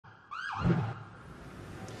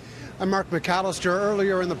I'm Mark McAllister.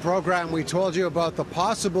 Earlier in the program, we told you about the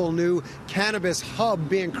possible new cannabis hub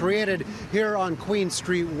being created here on Queen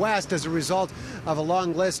Street West as a result of a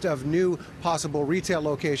long list of new possible retail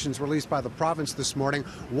locations released by the province this morning,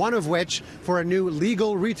 one of which for a new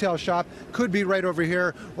legal retail shop could be right over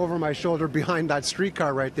here, over my shoulder behind that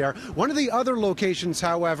streetcar right there. One of the other locations,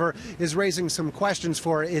 however, is raising some questions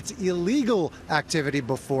for its illegal activity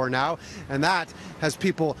before now, and that has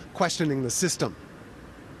people questioning the system.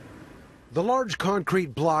 The large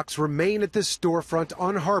concrete blocks remain at this storefront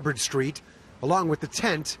on Harbord Street, along with the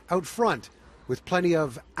tent out front, with plenty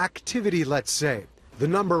of activity, let's say. The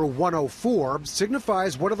number 104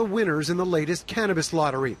 signifies one of the winners in the latest cannabis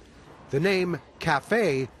lottery. The name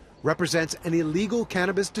Cafe represents an illegal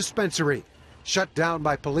cannabis dispensary, shut down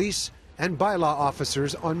by police and bylaw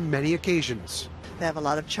officers on many occasions. They have a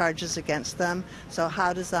lot of charges against them, so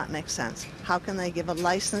how does that make sense? How can they give a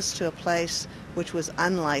license to a place which was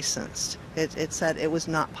unlicensed? It said it was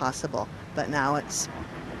not possible, but now it's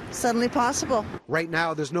suddenly possible. Right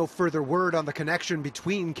now, there's no further word on the connection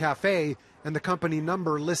between Cafe and the company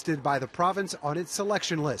number listed by the province on its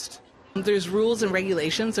selection list. There's rules and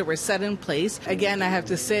regulations that were set in place. Again, I have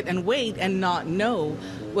to sit and wait and not know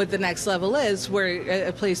what the next level is, where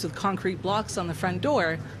a place with concrete blocks on the front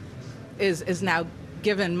door is now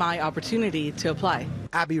given my opportunity to apply.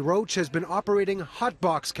 Abby Roach has been operating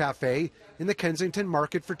Hotbox Cafe in the Kensington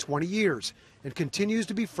market for 20 years and continues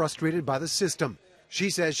to be frustrated by the system. She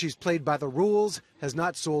says she's played by the rules, has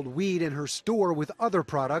not sold weed in her store with other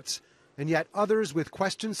products, and yet others with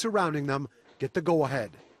questions surrounding them get the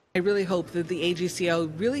go-ahead. I really hope that the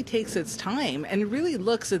AGCO really takes its time and really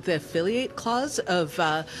looks at the affiliate clause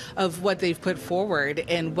of what they've put forward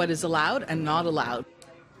and what is allowed and not allowed.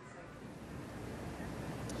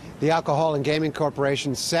 The Alcohol and Gaming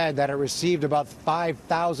Corporation said that it received about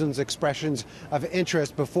 5,000 expressions of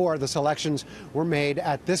interest before the selections were made.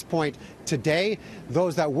 At this point today,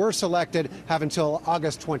 those that were selected have until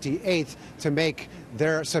August 28th to make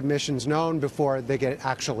their submissions known before they get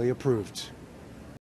actually approved.